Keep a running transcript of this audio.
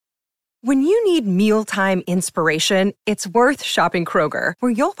When you need mealtime inspiration, it's worth shopping Kroger,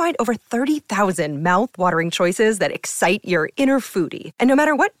 where you'll find over 30,000 mouth-watering choices that excite your inner foodie. And no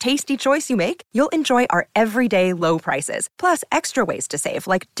matter what tasty choice you make, you'll enjoy our everyday low prices, plus extra ways to save,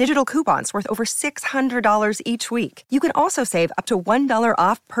 like digital coupons worth over $600 each week. You can also save up to $1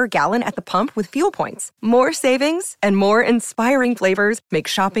 off per gallon at the pump with fuel points. More savings and more inspiring flavors make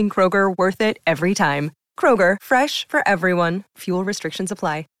shopping Kroger worth it every time. Kroger, fresh for everyone. Fuel restrictions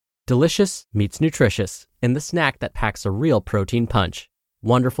apply. Delicious meets nutritious in the snack that packs a real protein punch.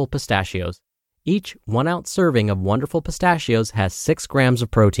 Wonderful Pistachios. Each 1-ounce serving of Wonderful Pistachios has 6 grams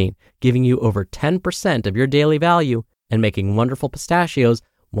of protein, giving you over 10% of your daily value and making Wonderful Pistachios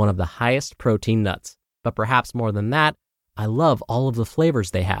one of the highest protein nuts. But perhaps more than that, I love all of the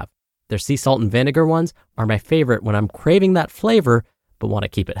flavors they have. Their sea salt and vinegar ones are my favorite when I'm craving that flavor but want to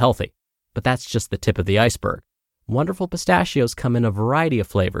keep it healthy. But that's just the tip of the iceberg. Wonderful Pistachios come in a variety of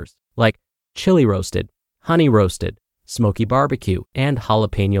flavors, like chili roasted, honey roasted, smoky barbecue, and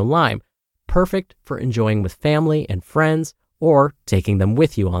jalapeno lime, perfect for enjoying with family and friends or taking them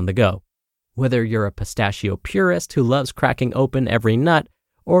with you on the go. Whether you're a pistachio purist who loves cracking open every nut,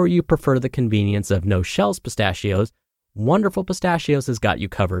 or you prefer the convenience of no-shells pistachios, Wonderful Pistachios has got you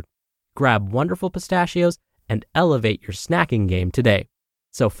covered. Grab Wonderful Pistachios and elevate your snacking game today.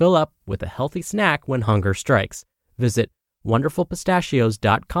 So fill up with a healthy snack when hunger strikes. Visit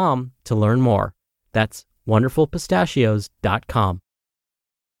wonderfulpistachios.com to learn more. That's wonderfulpistachios.com.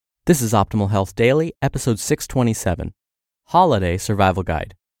 This is Optimal Health Daily, episode 627, Holiday Survival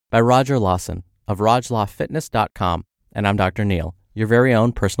Guide by Roger Lawson of RajLawFitness.com, and I'm Dr. Neil, your very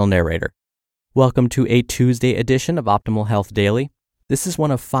own personal narrator. Welcome to a Tuesday edition of Optimal Health Daily. This is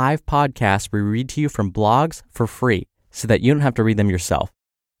one of 5 podcasts we read to you from blogs for free so that you don't have to read them yourself.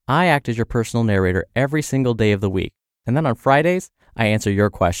 I act as your personal narrator every single day of the week, and then on Fridays, I answer your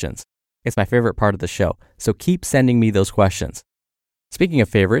questions. It's my favorite part of the show, so keep sending me those questions. Speaking of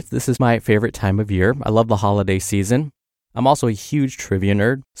favorites, this is my favorite time of year. I love the holiday season. I'm also a huge trivia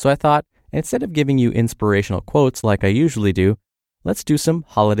nerd, so I thought, instead of giving you inspirational quotes like I usually do, let's do some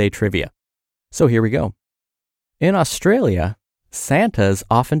holiday trivia. So here we go. In Australia, Santa is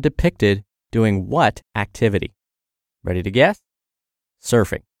often depicted doing what activity? Ready to guess?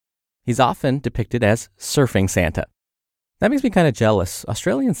 Surfing. He's often depicted as surfing Santa. That makes me kind of jealous.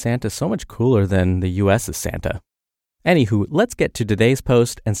 Australian Santa is so much cooler than the US's Santa. Anywho, let's get to today's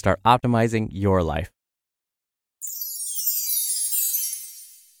post and start optimizing your life.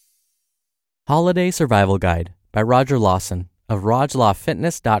 Holiday Survival Guide by Roger Lawson of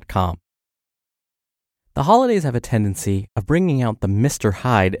RajLawFitness.com. The holidays have a tendency of bringing out the Mr.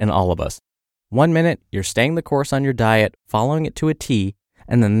 Hyde in all of us. One minute, you're staying the course on your diet, following it to a T,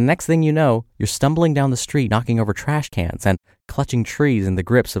 and then the next thing you know, you're stumbling down the street, knocking over trash cans and clutching trees in the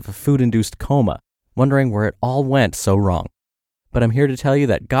grips of a food-induced coma, wondering where it all went so wrong. But I'm here to tell you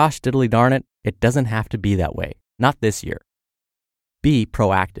that gosh diddly darn it, it doesn't have to be that way. Not this year. Be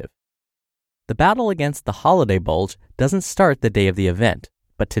proactive. The battle against the holiday bulge doesn't start the day of the event,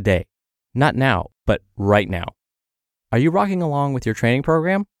 but today. Not now, but right now. Are you rocking along with your training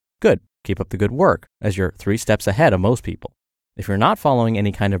program? Good. Keep up the good work, as you're 3 steps ahead of most people. If you're not following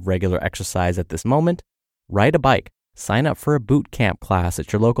any kind of regular exercise at this moment, ride a bike, sign up for a boot camp class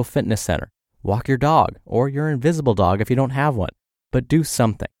at your local fitness center, walk your dog or your invisible dog if you don't have one, but do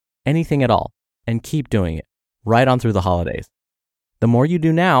something, anything at all, and keep doing it, right on through the holidays. The more you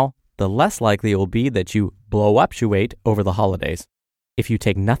do now, the less likely it will be that you blow-up-tuate over the holidays. If you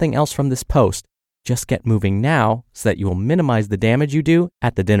take nothing else from this post, just get moving now so that you will minimize the damage you do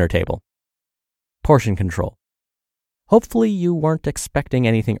at the dinner table. Portion control. Hopefully you weren't expecting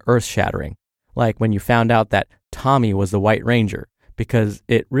anything earth-shattering, like when you found out that Tommy was the White Ranger, because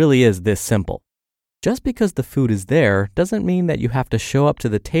it really is this simple. Just because the food is there doesn't mean that you have to show up to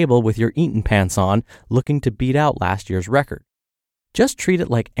the table with your eating pants on, looking to beat out last year's record. Just treat it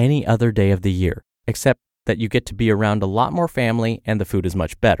like any other day of the year, except that you get to be around a lot more family and the food is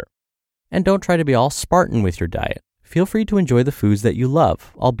much better. And don't try to be all Spartan with your diet. Feel free to enjoy the foods that you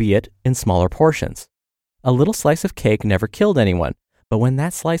love, albeit in smaller portions. A little slice of cake never killed anyone, but when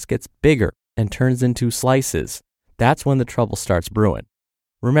that slice gets bigger and turns into slices, that's when the trouble starts brewing.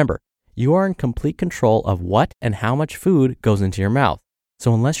 Remember, you are in complete control of what and how much food goes into your mouth.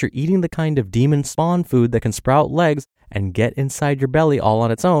 So unless you're eating the kind of demon spawn food that can sprout legs and get inside your belly all on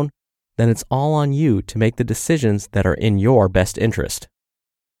its own, then it's all on you to make the decisions that are in your best interest.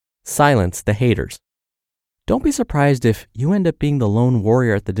 Silence the haters. Don't be surprised if you end up being the lone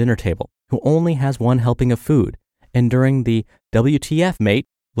warrior at the dinner table who only has one helping of food, and during the WTF mate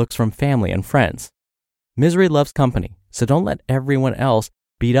looks from family and friends. Misery loves company, so don't let everyone else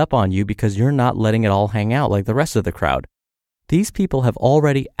beat up on you because you're not letting it all hang out like the rest of the crowd. These people have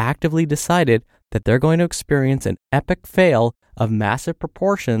already actively decided that they're going to experience an epic fail of massive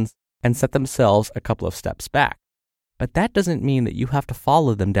proportions and set themselves a couple of steps back. But that doesn't mean that you have to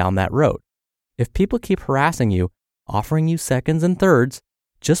follow them down that road. If people keep harassing you, offering you seconds and thirds,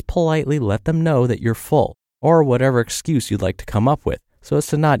 just politely let them know that you're full, or whatever excuse you'd like to come up with, so as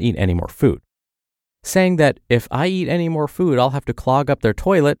to not eat any more food. Saying that if I eat any more food, I'll have to clog up their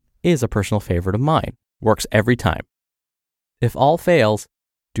toilet is a personal favorite of mine. Works every time. If all fails,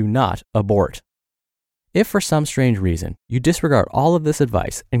 do not abort. If for some strange reason you disregard all of this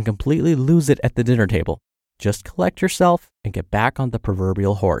advice and completely lose it at the dinner table, just collect yourself and get back on the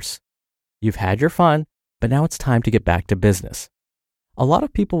proverbial horse. You've had your fun, but now it's time to get back to business. A lot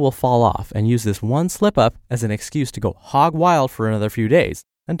of people will fall off and use this one slip-up as an excuse to go hog wild for another few days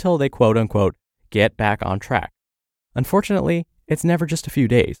until they quote-unquote get back on track. Unfortunately, it's never just a few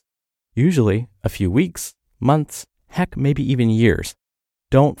days. Usually a few weeks, months, heck, maybe even years.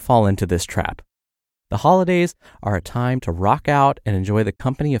 Don't fall into this trap. The holidays are a time to rock out and enjoy the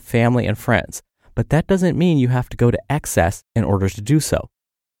company of family and friends, but that doesn't mean you have to go to excess in order to do so.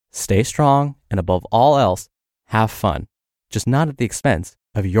 Stay strong, and above all else, have fun, just not at the expense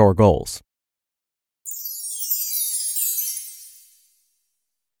of your goals.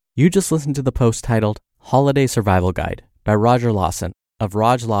 You just listened to the post titled Holiday Survival Guide by Roger Lawson of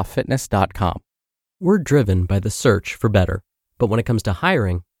RajLawFitness.com. We're driven by the search for better, but when it comes to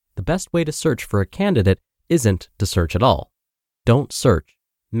hiring, the best way to search for a candidate isn't to search at all. Don't search,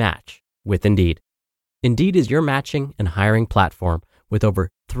 match with Indeed. Indeed is your matching and hiring platform with over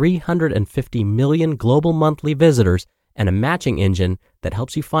 350 million global monthly visitors and a matching engine that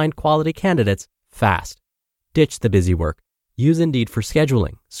helps you find quality candidates fast. Ditch the busy work. Use Indeed for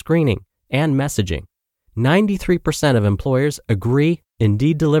scheduling, screening, and messaging. 93% of employers agree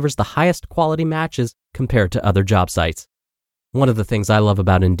Indeed delivers the highest quality matches compared to other job sites. One of the things I love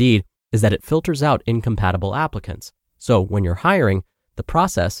about Indeed is that it filters out incompatible applicants. So when you're hiring, the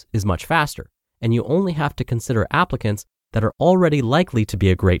process is much faster, and you only have to consider applicants that are already likely to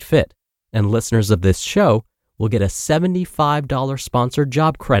be a great fit. And listeners of this show will get a $75 sponsored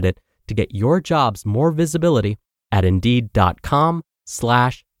job credit to get your jobs more visibility at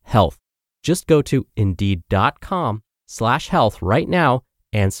Indeed.com/health. Just go to Indeed.com/health right now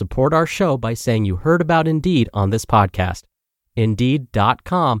and support our show by saying you heard about Indeed on this podcast.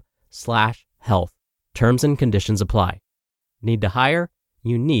 Indeed.com/health. Terms and conditions apply. Need to hire?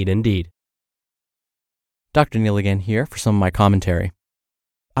 You need Indeed. Dr. Neal again here for some of my commentary.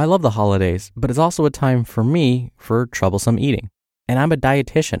 I love the holidays, but it's also a time for me for troublesome eating. And I'm a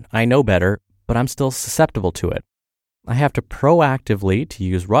dietitian. I know better, but I'm still susceptible to it. I have to proactively, to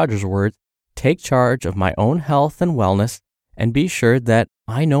use Roger's words, take charge of my own health and wellness and be sure that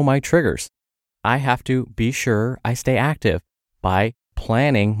I know my triggers. I have to be sure I stay active by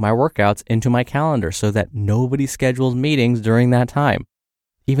planning my workouts into my calendar so that nobody schedules meetings during that time.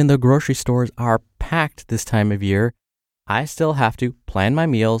 Even though grocery stores are packed this time of year, I still have to plan my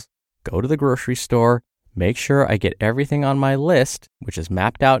meals, go to the grocery store, make sure I get everything on my list, which is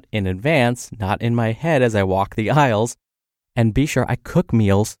mapped out in advance, not in my head as I walk the aisles, and be sure I cook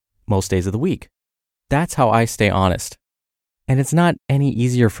meals most days of the week. That's how I stay honest. And it's not any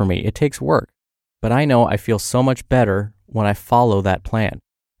easier for me. It takes work. But I know I feel so much better when I follow that plan.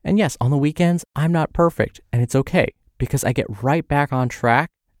 And yes, on the weekends, I'm not perfect, and it's okay because I get right back on track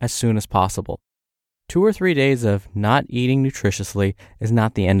as soon as possible. 2 or 3 days of not eating nutritiously is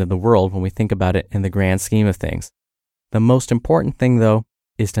not the end of the world when we think about it in the grand scheme of things. The most important thing, though,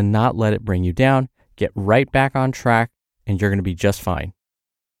 is to not let it bring you down, get right back on track, and you're going to be just fine.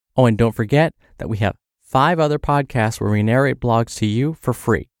 Oh, and don't forget that we have 5 other podcasts where we narrate blogs to you for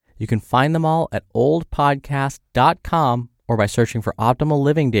free. You can find them all at oldpodcast.com or by searching for Optimal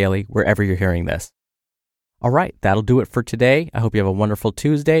Living Daily wherever you're hearing this. All right, that'll do it for today. I hope you have a wonderful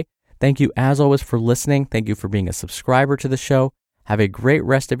Tuesday. Thank you, as always, for listening. Thank you for being a subscriber to the show. Have a great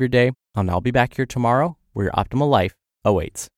rest of your day, and I'll be back here tomorrow where your optimal life awaits.